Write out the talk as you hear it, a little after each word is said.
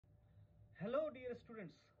Hello dear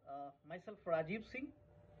students, myself Rajeev Singh.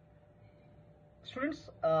 Students,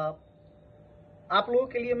 आप लोगों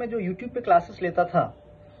के लिए मैं जो YouTube पे क्लासेस लेता था,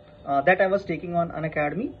 that I was taking on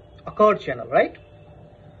Unacademy Accord channel, right?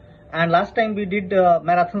 And last time we did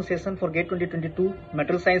marathon session for GATE 2022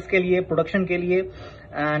 material science के लिए, production के लिए,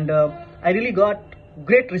 and I really got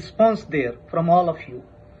great response there from all of you.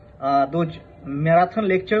 Those marathon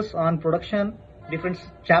lectures on production, different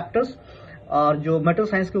chapters. और जो metal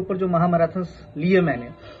science के ऊपर जो महामैराथन्स लिए मैंने,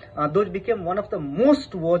 those became one of the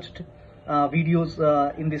most watched videos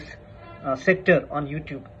in this sector on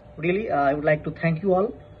YouTube. Really, I would like to thank you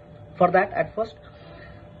all for that at first.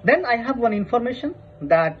 Then I have one information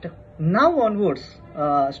that now onwards,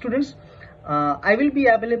 students, I will be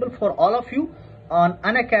available for all of you on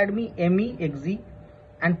Unacademy ME, XE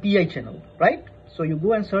and PI channel, right? So you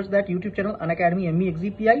go and search that YouTube channel, Unacademy ME,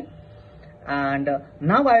 XE, PI. And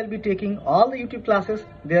now I will be taking all the YouTube classes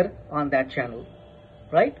there on that channel,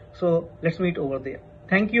 right? So let's meet over there.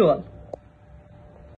 Thank you all.